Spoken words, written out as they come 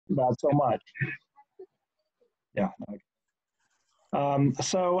about so much. Yeah.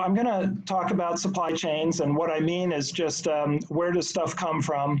 So I'm going to talk about supply chains, and what I mean is just where does stuff come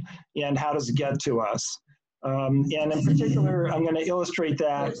from and how does it get to us? And in particular, I'm going to illustrate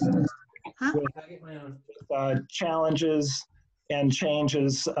that with challenges and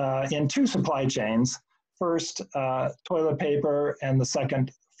changes in two supply chains. First, toilet paper, and the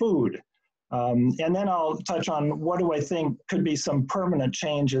second, food. And then I'll touch on what do I think could be some permanent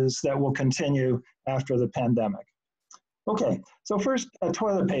changes that will continue after the pandemic. Okay, so first,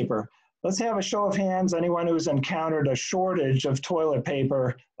 toilet paper. Let's have a show of hands, anyone who's encountered a shortage of toilet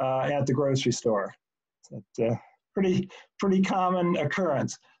paper at the grocery store. It's a pretty common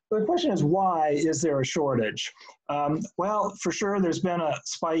occurrence. So the question is, why is there a shortage? Well, for sure, there's been a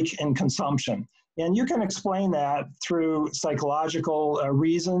spike in consumption. And you can explain that through psychological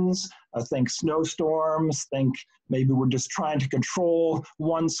reasons. Think snowstorms, think maybe we're just trying to control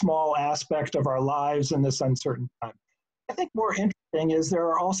one small aspect of our lives in this uncertain time. I think more interesting is there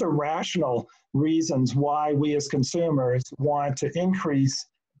are also rational reasons why we as consumers want to increase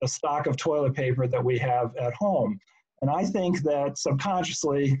the stock of toilet paper that we have at home. And I think that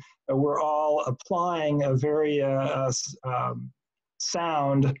subconsciously we're all applying a very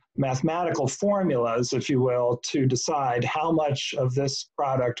sound mathematical formulas, if you will, to decide how much of this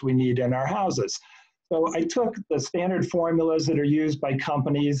product we need in our houses. So I took the standard formulas that are used by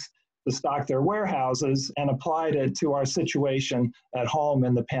companies to stock their warehouses and applied it to our situation at home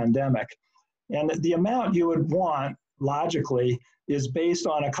in the pandemic. And the amount you would want, logically, is based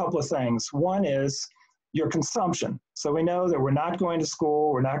on a couple of things. One is your consumption. So we know that we're not going to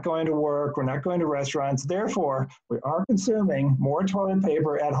school, we're not going to work, we're not going to restaurants. Therefore, we are consuming more toilet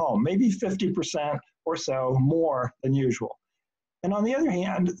paper at home, maybe 50% or so more than usual. And on the other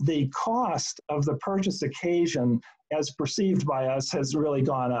hand, the cost of the purchase occasion as perceived by us has really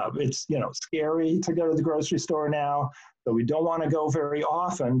gone up. It's, scary to go to the grocery store now, so we don't want to go very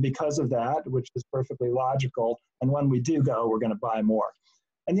often because of that, which is perfectly logical. And when we do go, we're going to buy more.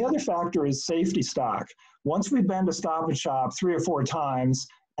 And the other factor is safety stock. Once we've been to Stop and Shop 3 or 4 times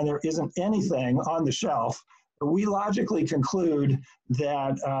and there isn't anything on the shelf, we logically conclude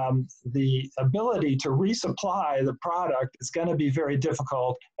that the ability to resupply the product is going to be very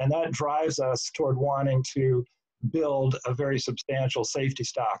difficult, and that drives us toward wanting to build a very substantial safety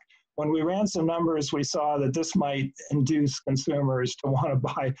stock. When we ran some numbers, we saw that this might induce consumers to want to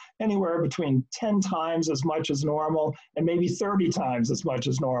buy anywhere between 10 times as much as normal and maybe 30 times as much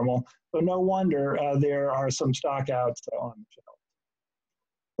as normal. So no wonder there are some stockouts on the shelf.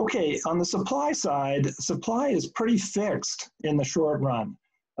 Okay, on the supply side, supply is pretty fixed in the short run.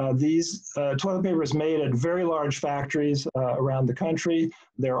 These toilet paper is made at very large factories around the country.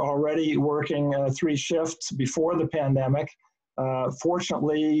 They're already working 3 shifts before the pandemic.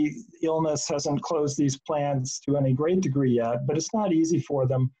 Fortunately, illness hasn't closed these plants to any great degree yet, but it's not easy for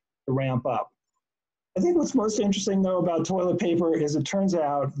them to ramp up. I think what's most interesting, though, about toilet paper is it turns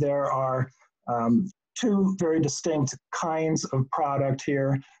out there are 2 very distinct kinds of product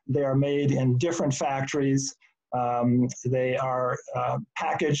here. They are made in different factories. They are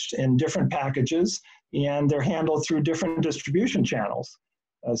packaged in different packages, and they're handled through different distribution channels.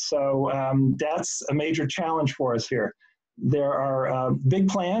 So that's a major challenge for us here. There are big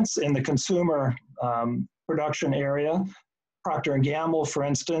plants in the consumer production area. Procter & Gamble, for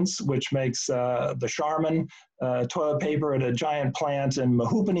instance, which makes the Charmin toilet paper at a giant plant in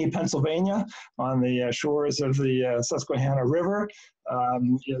Mahoopany, Pennsylvania, on the shores of the Susquehanna River,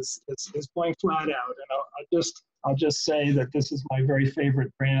 is going flat out. And I'll just say that this is my very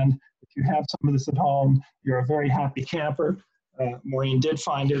favorite brand. If you have some of this at home, you're a very happy camper. Maureen did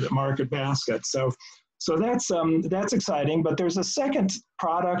find it at Market Basket. So that's exciting, but there's a second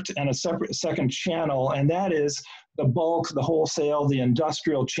product and a second channel, and that is the bulk, the wholesale, the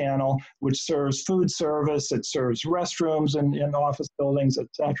industrial channel, which serves food service, it serves restrooms and office buildings,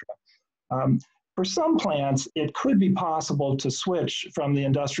 etc. For some plants, it could be possible to switch from the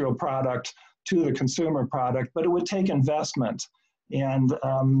industrial product to the consumer product, but it would take investment. And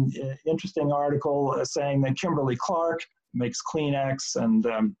interesting article saying that Kimberly-Clark makes Kleenex and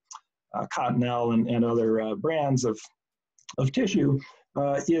Cottonelle and other brands of tissue,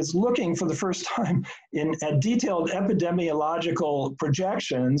 is looking for the first time in detailed epidemiological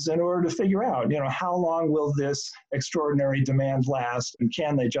projections in order to figure out, how long will this extraordinary demand last, and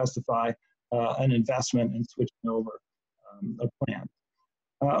can they justify an investment in switching over a plant.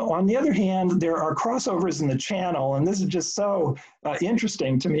 On the other hand, there are crossovers in the channel, and this is just so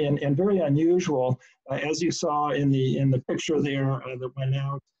interesting to me and very unusual, as you saw in the picture there that went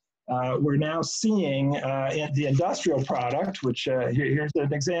out. we're now seeing in the industrial product, which here's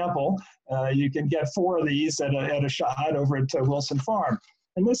an example. You can get 4 of these at a shot over at Wilson Farm.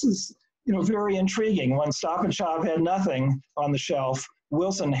 And this is, very intriguing. When Stop and Shop had nothing on the shelf,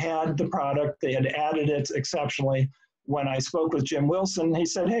 Wilson had the product. They had added it exceptionally. When I spoke with Jim Wilson, he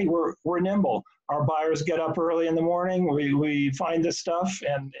said, hey, we're nimble. Our buyers get up early in the morning. We find this stuff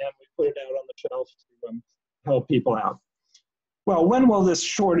and we put it out on the shelf to help people out. Well, when will this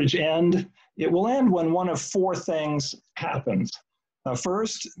shortage end? It will end when one of 4 things happens.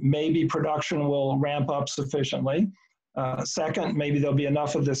 First, maybe production will ramp up sufficiently. Second, maybe there'll be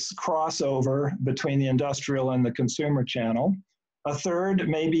enough of this crossover between the industrial and the consumer channel. A third,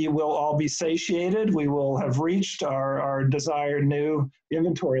 maybe we'll all be satiated. We will have reached our desired new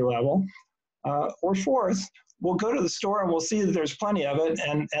inventory level. Or fourth, we'll go to the store and we'll see that there's plenty of it,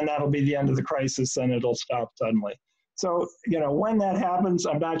 and that'll be the end of the crisis and it'll stop suddenly. So, when that happens,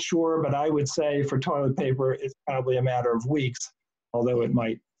 I'm not sure, but I would say for toilet paper, it's probably a matter of weeks, although it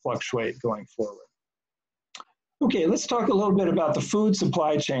might fluctuate going forward. Okay, let's talk a little bit about the food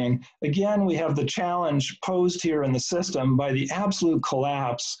supply chain. Again, we have the challenge posed here in the system by the absolute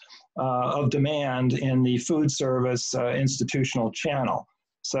collapse of demand in the food service institutional channel.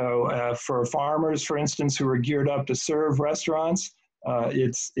 So for farmers, for instance, who are geared up to serve restaurants,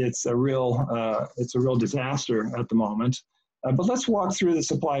 it's a real disaster at the moment. But let's walk through the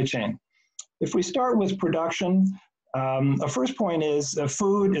supply chain. If we start with production, the first point is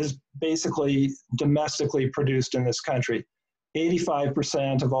food is basically domestically produced in this country.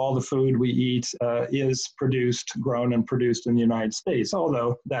 85% of all the food we eat is grown and produced in the United States,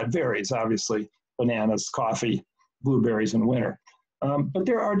 although that varies, obviously, bananas, coffee, blueberries in winter. But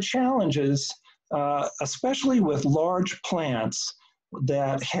there are challenges, especially with large plants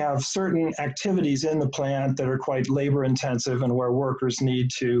that have certain activities in the plant that are quite labor intensive and where workers need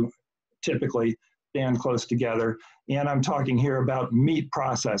to typically stand close together. And I'm talking here about meat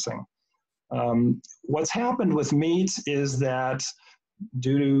processing. What's happened with meat is that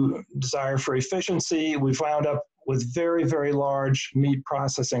due to desire for efficiency, we wound up with very, very large meat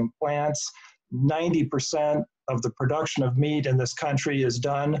processing plants. 90% of the production of meat in this country is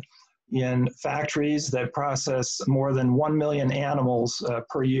done in factories that process more than 1 million animals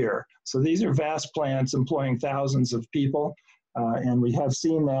per year. So these are vast plants employing thousands of people. And we have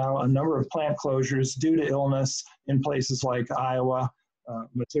seen now a number of plant closures due to illness in places like Iowa,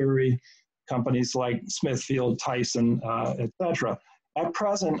 Missouri, companies like Smithfield, Tyson, etc. At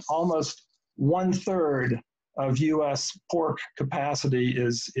present, almost 1/3 of U.S. pork capacity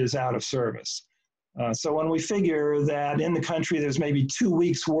is out of service. So when we figure that in the country there's maybe 2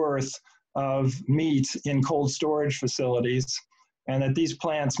 weeks worth of meat in cold storage facilities, and that these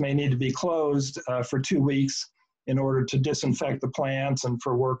plants may need to be closed for 2 weeks in order to disinfect the plants and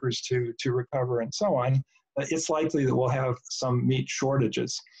for workers to recover and so on, it's likely that we'll have some meat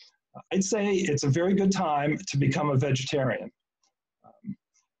shortages. I'd say it's a very good time to become a vegetarian.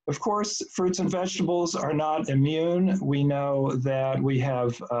 Of course, fruits and vegetables are not immune. We know that we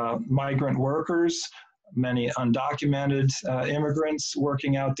have migrant workers, many undocumented immigrants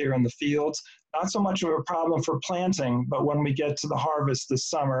working out there in the fields. Not so much of a problem for planting, but when we get to the harvest this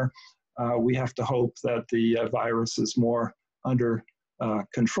summer, we have to hope that the virus is more under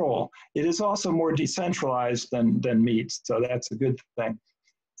control. It is also more decentralized than meat, so that's a good thing.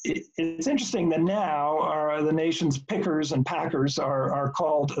 It's interesting that now the nation's pickers and packers are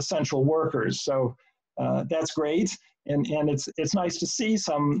called essential workers. So that's great. And it's nice to see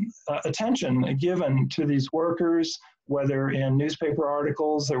some attention given to these workers, whether in newspaper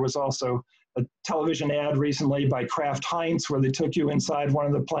articles. There was also a television ad recently by Kraft Heinz where they took you inside one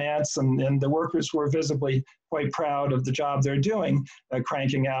of the plants, and the workers were visibly quite proud of the job they're doing,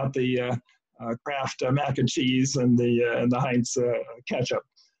 cranking out the Kraft mac and cheese and the Heinz ketchup.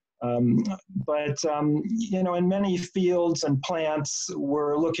 But in many fields and plants,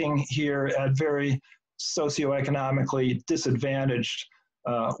 we're looking here at very socioeconomically disadvantaged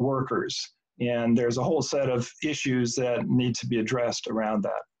workers. And there's a whole set of issues that need to be addressed around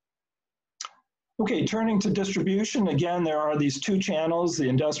that. Okay, turning to distribution, again, there are these 2 channels, the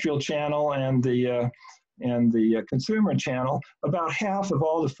industrial channel and the consumer channel. About half of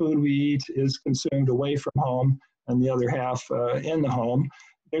all the food we eat is consumed away from home, and the other half in the home.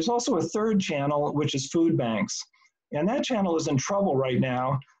 There's also a 3rd channel, which is food banks. And that channel is in trouble right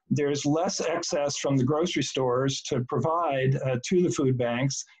now. There's less excess from the grocery stores to provide to the food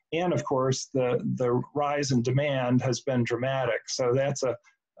banks. And of course, the rise in demand has been dramatic. So that's a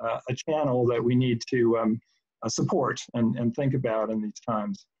channel that we need to support and think about in these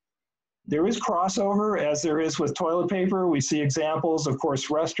times. There is crossover, as there is with toilet paper. We see examples, of course,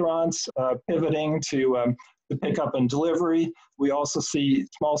 restaurants pivoting to pick up and delivery. We also see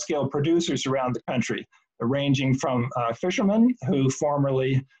small-scale producers around the country, ranging from fishermen who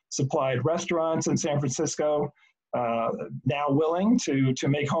formerly supplied restaurants in San Francisco, now willing to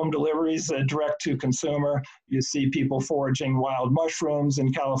make home deliveries direct to consumer. You see people foraging wild mushrooms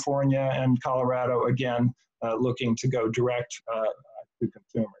in California and Colorado, again, looking to go direct to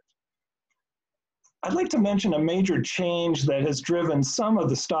consumers. I'd like to mention a major change that has driven some of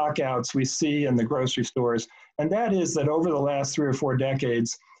the stockouts we see in the grocery stores, and that is that over the last 3 or 4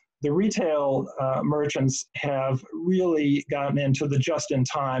 decades, the retail merchants have really gotten into the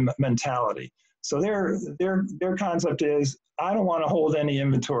just-in-time mentality. So their concept is, I don't want to hold any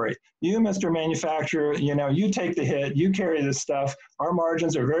inventory. You, Mr. Manufacturer, you take the hit, you carry this stuff. Our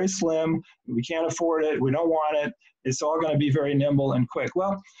margins are very slim. We can't afford it. We don't want it. It's all going to be very nimble and quick.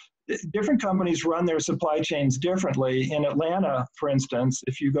 Well, different companies run their supply chains differently. In Atlanta, for instance,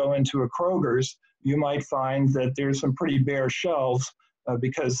 if you go into a Kroger's, you might find that there's some pretty bare shelves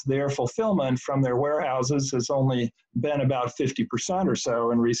because their fulfillment from their warehouses has only been about 50% or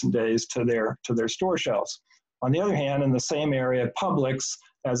so in recent days to their store shelves. On the other hand, in the same area, Publix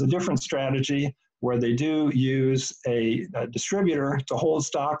has a different strategy where they do use a distributor to hold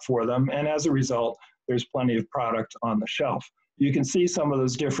stock for them, and as a result, there's plenty of product on the shelf. You can see some of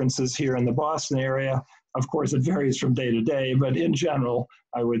those differences here in the Boston area. Of course, it varies from day to day, but in general,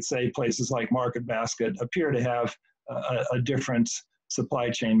 I would say places like Market Basket appear to have a different supply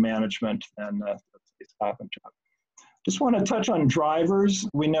chain management than Stop and Shop. Just want to touch on drivers.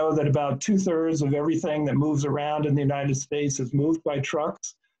 We know that about 2/3 of everything that moves around in the United States is moved by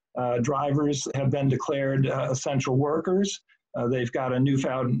trucks. Drivers have been declared essential workers. They've got a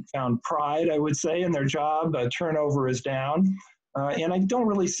newfound pride, I would say, in their job. Turnover is down. And I don't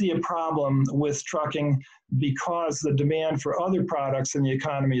really see a problem with trucking because the demand for other products in the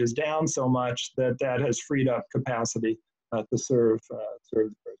economy is down so much that has freed up capacity to serve the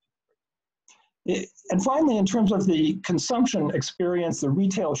person. And finally, in terms of the consumption experience, the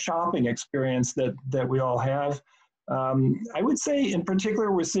retail shopping experience that we all have, I would say in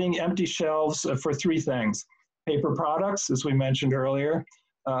particular we're seeing empty shelves for 3 things. Paper products, as we mentioned earlier,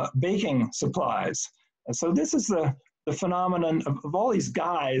 baking supplies. And so this is the phenomenon of all these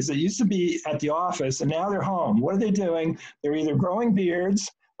guys that used to be at the office and now they're home. What are they doing? They're either growing beards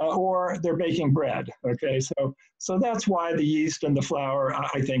or they're baking bread, okay? So that's why the yeast and the flour,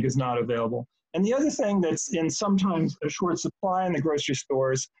 I think, is not available. And the other thing that's in sometimes a short supply in the grocery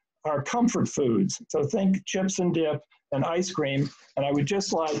stores are comfort foods. So think chips and dip and ice cream. And I would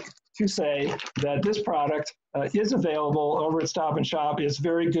just like to say that this product is available over at Stop and Shop. It's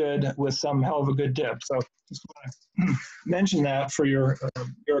very good with some hell of a good dip. So just want to mention that for your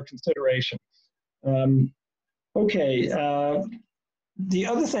consideration. The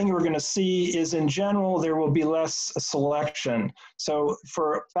other thing we're going to see is, in general, there will be less selection. So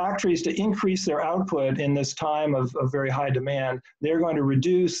for factories to increase their output in this time of very high demand, they're going to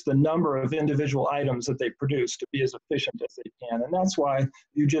reduce the number of individual items that they produce to be as efficient as they can. And that's why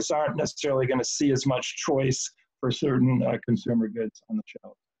you just aren't necessarily going to see as much choice for certain consumer goods on the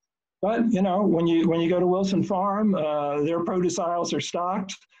shelf. But, when you go to Wilson Farm, their produce aisles are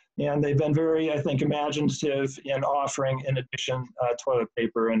stocked. And they've been very, I think, imaginative in offering, in addition, toilet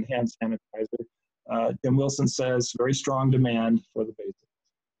paper and hand sanitizer. Jim Wilson says very strong demand for the basics.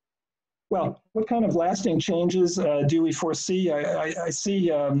 Well, what kind of lasting changes do we foresee? I see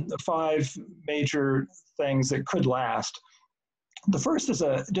 5 major things that could last. The first is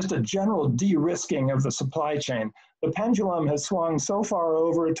just a general de-risking of the supply chain. The pendulum has swung so far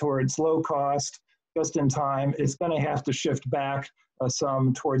over towards low cost, just in time. It's going to have to shift back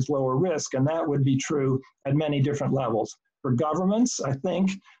some towards lower risk, and that would be true at many different levels. For governments, I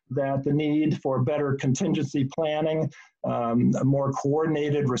think that the need for better contingency planning, a more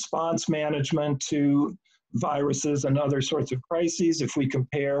coordinated response management to viruses and other sorts of crises, if we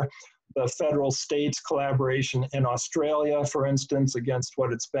compare the federal states collaboration in Australia, for instance, against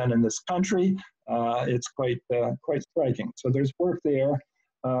what it's been in this country, it's quite striking. So there's work there,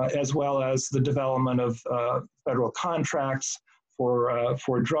 as well as the development of federal contracts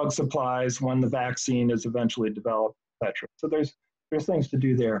for drug supplies when the vaccine is eventually developed, etc. So there's things to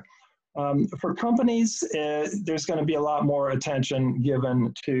do there. For companies, there's going to be a lot more attention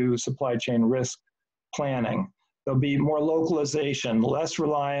given to supply chain risk planning. There'll be more localization, less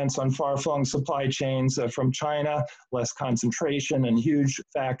reliance on far-flung supply chains from China, less concentration in huge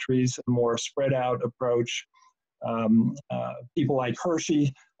factories, a more spread out approach. People like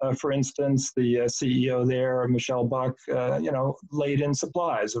Hershey, for instance, the CEO there, Michelle Buck, laid in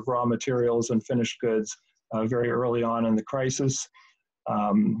supplies of raw materials and finished goods very early on in the crisis.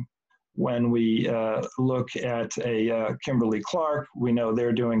 When we look at a Kimberly-Clark, we know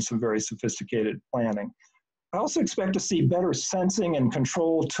they're doing some very sophisticated planning. I also expect to see better sensing and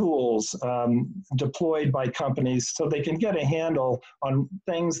control tools deployed by companies so they can get a handle on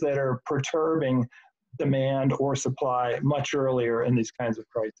things that are perturbing demand or supply much earlier in these kinds of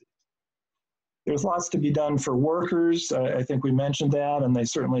crises. There's lots to be done for workers. I think we mentioned that, and they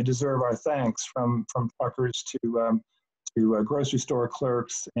certainly deserve our thanks, from truckers to grocery store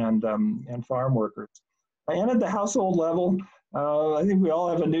clerks and farm workers. And at the household level, I think we all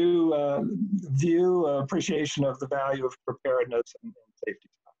have a new appreciation of the value of preparedness and safety.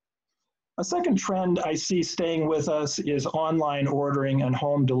 A second trend I see staying with us is online ordering and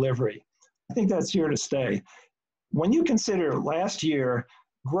home delivery. I think that's here to stay. When you consider last year,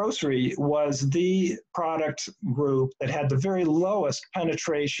 grocery was the product group that had the very lowest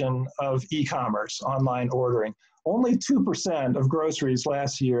penetration of e-commerce, online ordering. Only 2% of groceries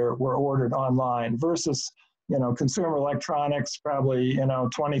last year were ordered online versus consumer electronics, probably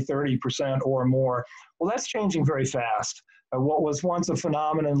 20, 30% or more. Well, that's changing very fast. What was once a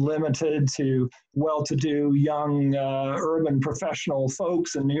phenomenon limited to well-to-do young urban professional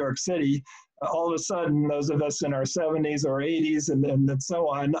folks in New York City, all of a sudden, those of us in our 70s or 80s and so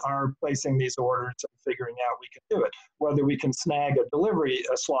on are placing these orders and figuring out we can do it. Whether we can snag a delivery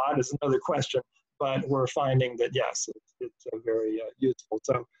slot is another question, but we're finding that, yes, it's very useful.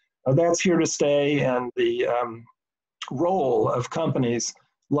 So that's here to stay, and the role of companies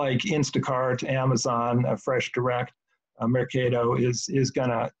like Instacart, Amazon, Fresh Direct, Mercado is going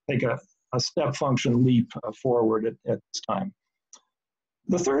to take a step function leap forward at this time.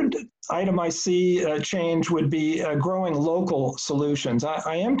 The third item I see change would be growing local solutions.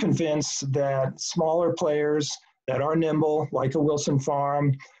 I am convinced that smaller players that are nimble, like a Wilson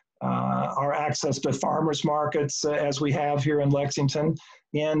Farm, our access to farmers markets as we have here in Lexington,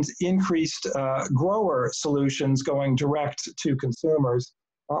 and increased grower solutions going direct to consumers.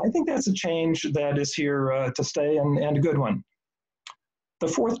 I think that's a change that is here to stay, and a good one. The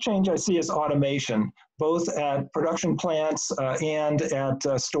fourth change I see is automation, both at production plants and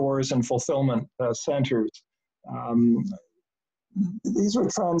at stores and fulfillment centers. These are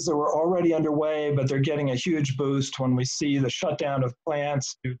trends that were already underway, but they're getting a huge boost when we see the shutdown of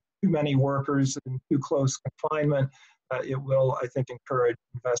plants due to too many workers in too close confinement. It will, I think, encourage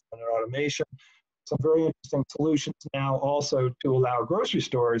investment in automation. Some very interesting solutions now also to allow grocery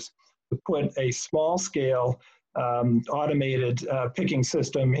stores to put a small-scale automated picking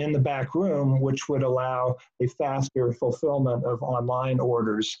system in the back room, which would allow a faster fulfillment of online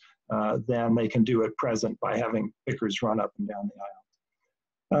orders than they can do at present by having pickers run up and down the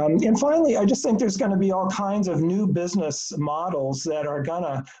aisle. And finally, I just think there's going to be all kinds of new business models that are going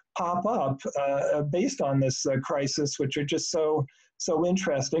to pop up based on this crisis, which are just so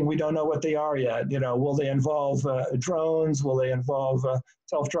interesting. We don't know what they are yet. Will they involve drones? Will they involve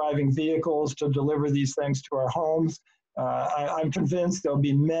self-driving vehicles to deliver these things to our homes? I'm convinced there'll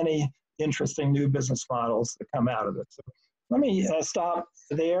be many interesting new business models that come out of it. So let me stop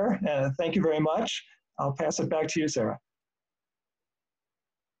there. Thank you very much. I'll pass it back to you, Sarah.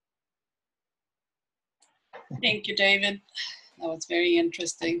 Thank you, David. That was very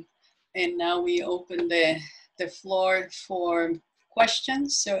interesting. And now we open the floor for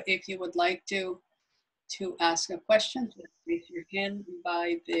questions. So if you would like to ask a question, just raise your hand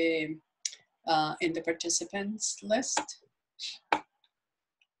by the in the participants list. Do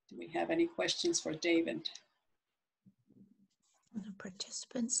we have any questions for David? On the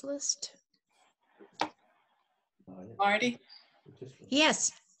participants list. Marty?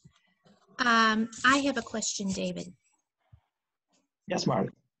 Yes. I have a question, David. Yes, Marty.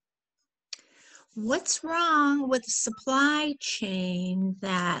 What's wrong with the supply chain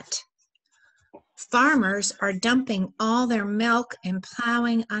that farmers are dumping all their milk and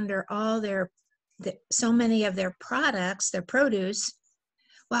plowing under all so many of their products, their produce,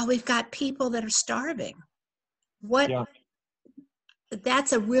 while we've got people that are starving?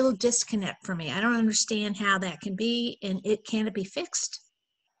 That's a real disconnect for me. I don't understand how that can be, and can it be fixed?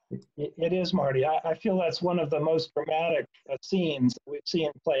 It is, Marty. I feel that's one of the most dramatic scenes we've seen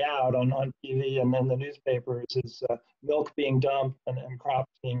play out on TV and then the newspapers is milk being dumped and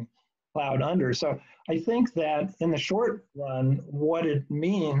crops being plowed under. So I think that in the short run, what it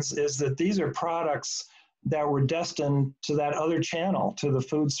means is that these are products that were destined to that other channel, to the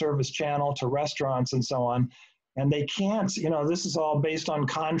food service channel, to restaurants and so on. And they can't, this is all based on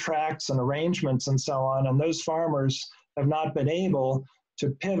contracts and arrangements and so on. And those farmers have not been able to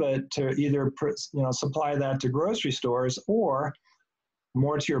pivot to either, supply that to grocery stores or,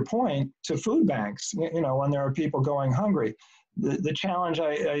 more to your point, to food banks, when there are people going hungry. The challenge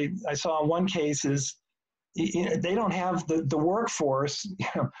I saw in one case is they don't have the workforce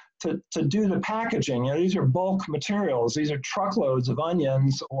to do the packaging. These are bulk materials. These are truckloads of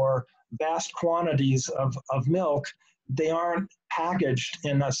onions or vast quantities of milk. They aren't packaged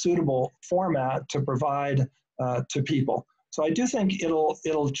in a suitable format to provide to people. So I do think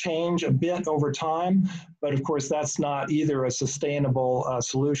it'll change a bit over time, but of course that's not either a sustainable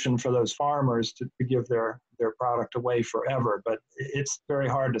solution for those farmers to give their product away forever. But it's very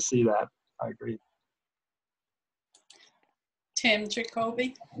hard to see that. I agree. Tim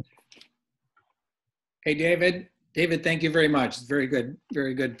Jacoby. Hey, David. David, thank you very much. It's very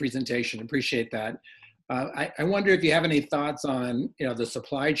good presentation. Appreciate that. I wonder if you have any thoughts on the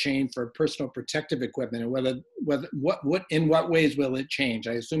supply chain for personal protective equipment, and in what ways will it change?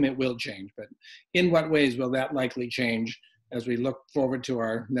 I assume it will change, but in what ways will that likely change as we look forward to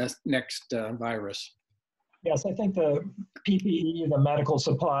our next virus? Yes, I think the PPE, the medical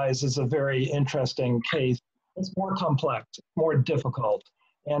supplies, is a very interesting case. It's more complex, more difficult.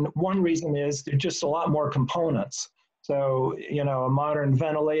 And one reason is there's just a lot more components. So, a modern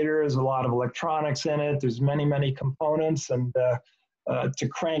ventilator has a lot of electronics in it. There's many, many components. And to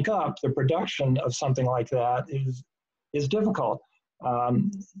crank up the production of something like that is difficult.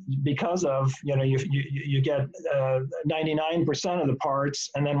 Because of, you get 99% of the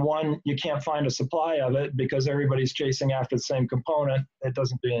parts, and then one, you can't find a supply of it because everybody's chasing after the same component. It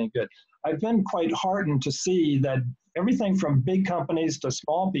doesn't do any good. I've been quite heartened to see that everything from big companies to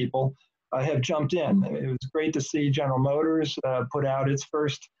small people have jumped in. It was great to see General Motors put out its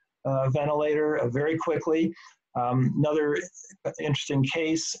first ventilator very quickly. Another interesting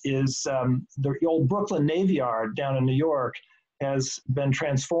case is the old Brooklyn Navy Yard down in New York has been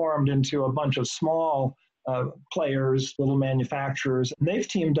transformed into a bunch of small players, little manufacturers, and they've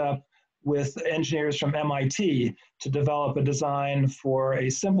teamed up with engineers from MIT to develop a design for a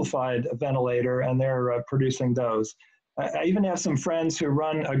simplified ventilator, and they're producing those. I even have some friends who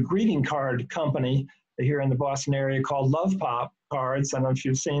run a greeting card company here in the Boston area called Love Pop Cards. I don't know if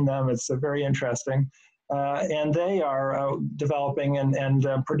you've seen them. It's very interesting. And they are developing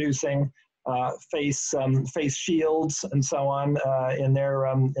and producing face shields and so on in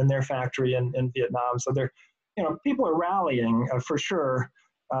their factory in Vietnam. So they're, people are rallying for sure.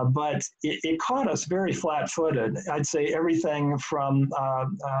 But it caught us very flat-footed. I'd say everything from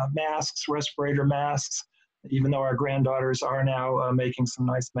masks, respirator masks, even though our granddaughters are now making some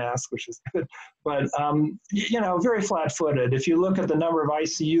nice masks, which is good. But, very flat-footed. If you look at the number of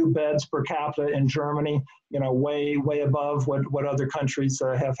ICU beds per capita in Germany, way above what other countries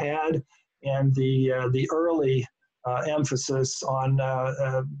have had, and the early emphasis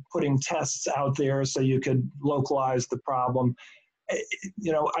on putting tests out there so you could localize the problem.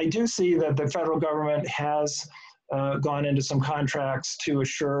 I do see that the federal government has gone into some contracts to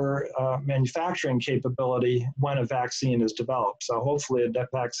assure manufacturing capability when a vaccine is developed. So hopefully that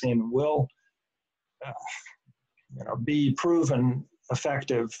vaccine will, be proven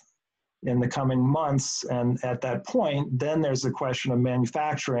effective in the coming months. And at that point, then there's the question of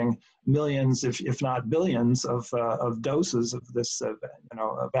manufacturing millions, if not billions, of doses of this,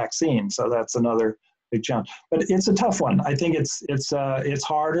 vaccine. So that's another big challenge, but it's a tough one. I think it's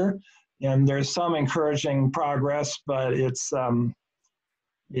harder, and there's some encouraging progress, but it's a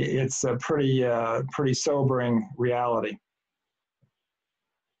pretty sobering reality.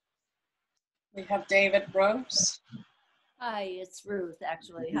 We have David Rose. Hi, it's Ruth,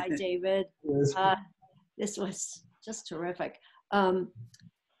 actually. Hi, David. This was just terrific. The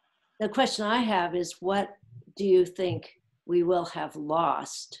question I have is, what do you think we will have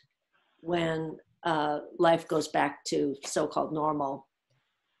lost when life goes back to so-called normal?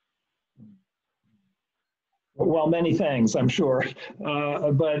 Well, many things, I'm sure,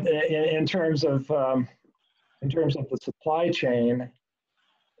 but in terms of the supply chain,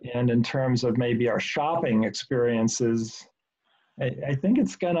 and in terms of maybe our shopping experiences, I think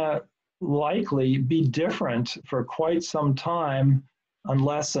it's going to likely be different for quite some time,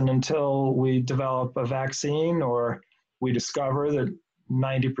 unless and until we develop a vaccine or we discover that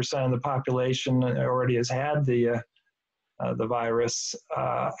 90% of the population already has had the virus.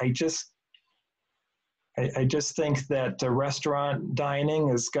 I just think that restaurant dining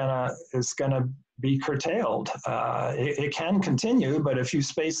is gonna be curtailed. It can continue, but if you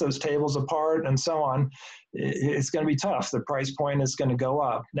space those tables apart and so on, it's going to be tough. The price point is going to go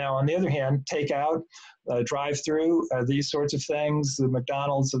up. Now, on the other hand, takeout, drive-through, these sorts of things, the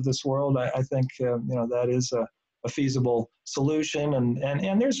McDonald's of this world, I think that is a feasible solution.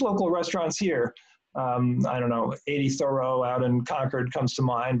 And there's local restaurants here. I don't know, 80 Thoreau out in Concord comes to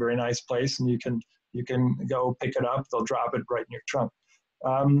mind, very nice place, and you can go pick it up. They'll drop it right in your trunk.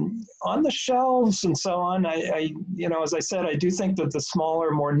 On the shelves and so on, as I said, I do think that the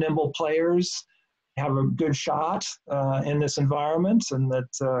smaller, more nimble players have a good shot in this environment, and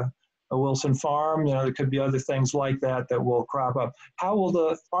that a Wilson Farm, there could be other things like that that will crop up. How will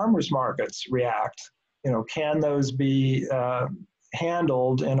the farmers markets react? Can those be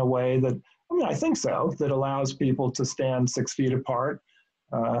handled in a way that, I think so, that allows people to stand 6 feet apart,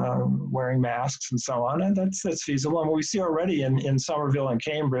 wearing masks and so on, and that's feasible. And we see already in Somerville and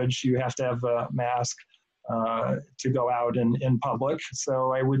Cambridge, you have to have a mask to go out in public.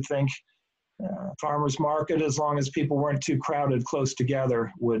 So I would think farmers market, as long as people weren't too crowded close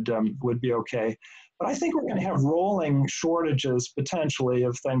together, would be okay. But I think we're going to have rolling shortages potentially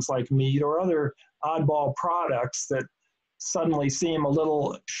of things like meat or other oddball products that suddenly seem a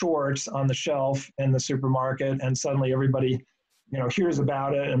little short on the shelf in the supermarket, and suddenly everybody hears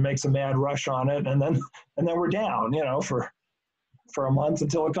about it and makes a mad rush on it, and then we're down, for a month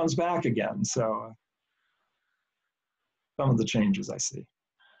until it comes back again. So some of the changes I see.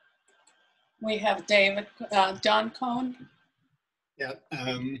 We have David, John Cohn. Yeah.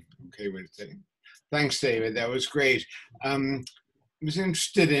 Okay. Wait a second. Thanks, David. That was great. I was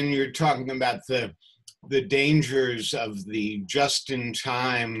interested in your talking about the dangers of the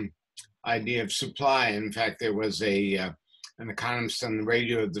just-in-time idea of supply. In fact, there was an economist on the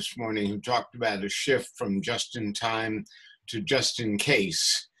radio this morning who talked about a shift from just-in-time to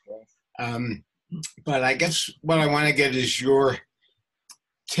just-in-case. But I guess what I want to get is your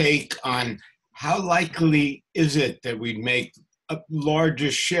take on how likely is it that we'd make a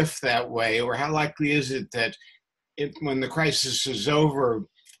larger shift that way, or how likely is it that when the crisis is over,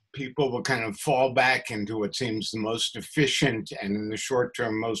 people will kind of fall back into what seems the most efficient and in the short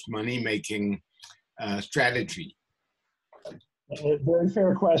term most money-making strategy? A very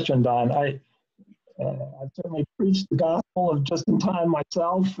fair question, Don. I've certainly preached the gospel of just in time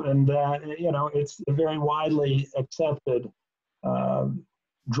myself, and it's a very widely accepted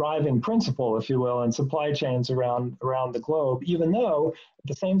driving principle, if you will, in supply chains around the globe, even though at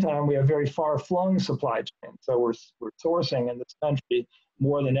the same time we have very far-flung supply chains. So we're sourcing in this country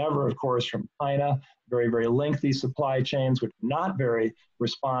more than ever, of course, from China, very, very lengthy supply chains, which are not very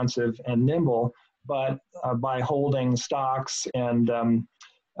responsive and nimble, but by holding stocks and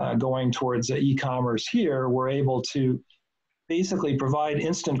going towards e-commerce here, we're able to basically provide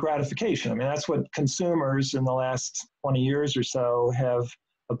instant gratification. I mean, that's what consumers in the last 20 years or so have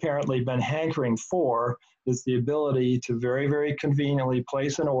apparently been hankering for, is the ability to very, very conveniently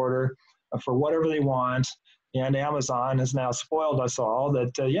place an order for whatever they want. And Amazon has now spoiled us all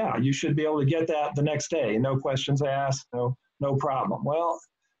that, you should be able to get that the next day. No questions asked, no problem. Well,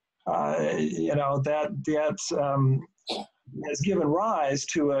 that has given rise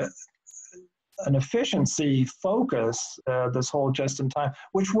to an efficiency focus, this whole just-in-time,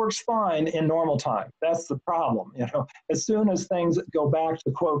 which works fine in normal time. That's the problem. As soon as things go back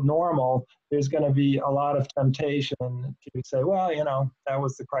to quote normal, there's going to be a lot of temptation to say, well, that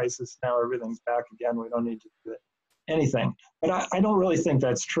was the crisis. Now everything's back again. We don't need to do anything. But I don't really think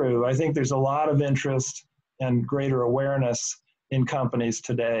that's true. I think there's a lot of interest and greater awareness in companies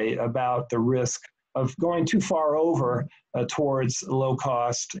today about the risk of going too far over towards low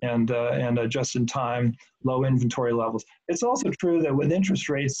cost and just-in-time, low inventory levels. It's also true that with interest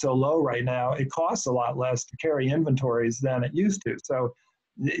rates so low right now, it costs a lot less to carry inventories than it used to. So,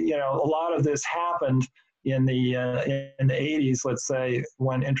 a lot of this happened in the 80s, let's say,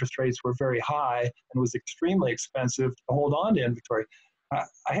 when interest rates were very high and it was extremely expensive to hold on to inventory.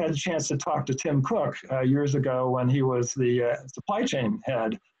 I had a chance to talk to Tim Cook years ago when he was the supply chain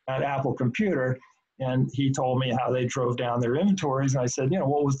head at Apple Computer. And he told me how they drove down their inventories. And I said,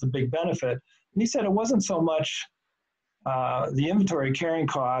 what was the big benefit? And he said it wasn't so much the inventory carrying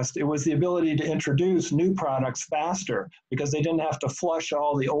cost, it was the ability to introduce new products faster because they didn't have to flush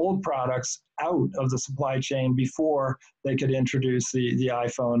all the old products out of the supply chain before they could introduce the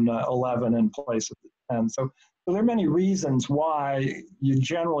iPhone 11 in place of the 10. So there are many reasons why you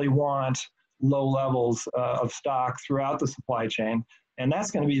generally want low levels of stock throughout the supply chain. And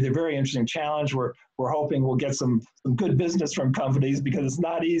that's going to be the very interesting challenge. We're hoping we'll get some good business from companies because it's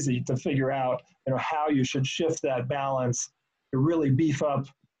not easy to figure out how you should shift that balance to really beef up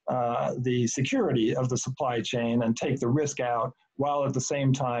the security of the supply chain and take the risk out while at the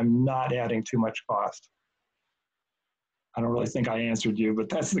same time not adding too much cost. I don't really think I answered you, but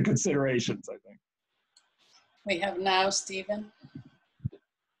that's the considerations, I think. We have now Stephen.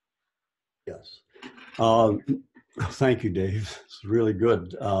 Yes. Thank you, Dave. It's really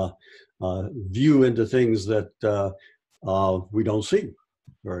good view into things that we don't see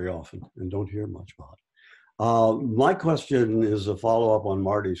very often and don't hear much about. My question is a follow-up on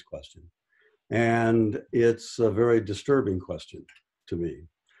Marty's question, and it's a very disturbing question to me.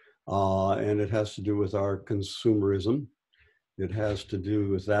 And it has to do with our consumerism. It has to do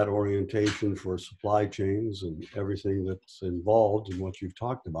with that orientation for supply chains and everything that's involved in what you've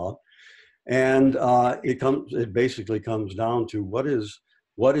talked about. And it basically comes down to what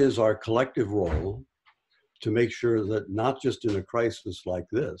is our collective role to make sure that not just in a crisis like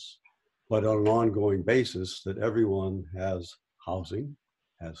this, but on an ongoing basis, that everyone has housing,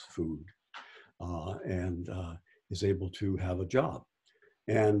 has food, and is able to have a job.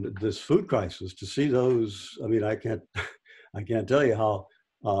 And this food crisis, to see those, I mean, I can't tell you how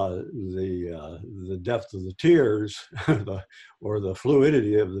the depth of the tears or the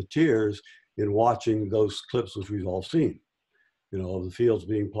fluidity of the tears in watching those clips which we've all seen, you know, of the fields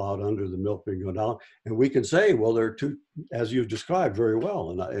being plowed under, the milk being going down. And we can say, well, there are two, as you've described very well,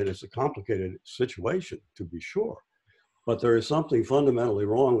 and it's a complicated situation to be sure, but there is something fundamentally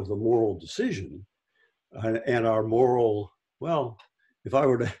wrong with the moral decision and our moral, well, if I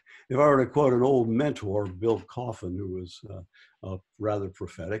were to quote an old mentor, Bill Coffin, who was rather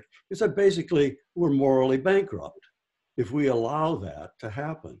prophetic, he said basically we're morally bankrupt if we allow that to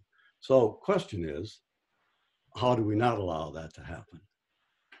happen. So question is, how do we not allow that to happen?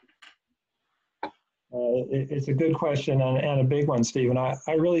 It's a good question and a big one, Stephen. I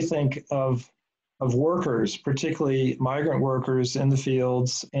really think of workers, particularly migrant workers in the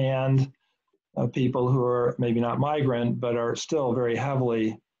fields and people who are maybe not migrant, but are still very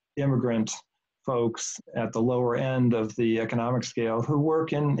heavily immigrant folks at the lower end of the economic scale who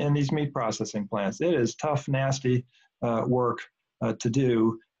work in these meat processing plants. It is tough, nasty work to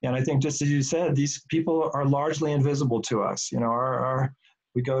do. And I think, just as you said, these people are largely invisible to us. You know,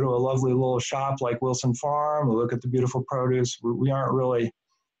 we go to a lovely little shop like Wilson Farm, we look at the beautiful produce. We aren't really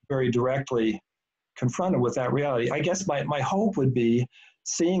very directly confronted with that reality. I guess my hope would be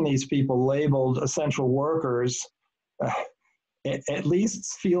seeing these people labeled essential workers at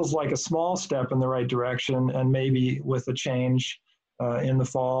least feels like a small step in the right direction, and maybe with a change in the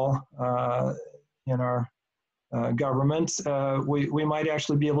fall in our government, we might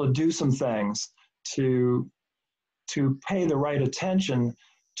actually be able to do some things to pay the right attention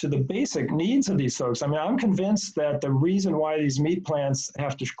to the basic needs of these folks. I mean, I'm convinced that the reason why these meat plants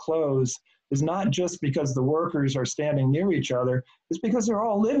have to close is not just because the workers are standing near each other, it's because they're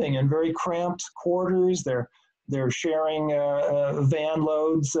all living in very cramped quarters. They're sharing van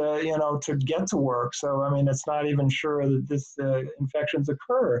loads, you know, to get to work. So, I mean, it's not even sure that this infections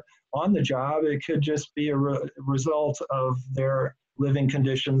occur on the job. It could just be a result of their living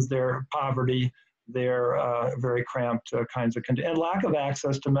conditions, their poverty, their very cramped kinds of conditions, and lack of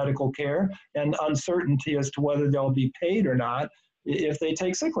access to medical care, and uncertainty as to whether they'll be paid or not if they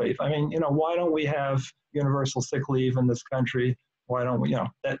take sick leave. I mean, you know, why don't we have universal sick leave in this country? Why don't we, you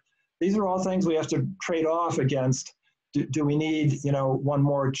know, these are all things we have to trade off against. Do we need, you know, one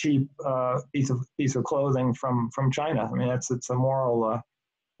more cheap piece of clothing from China? I mean, it's a moral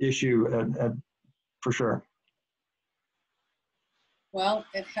issue for sure. Well,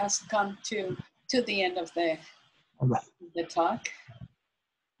 it has come to the end of the talk.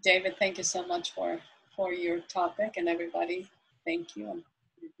 David, thank you so much for your topic, and everybody, thank you. And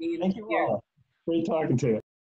being Thank you here. all. Great talking to you.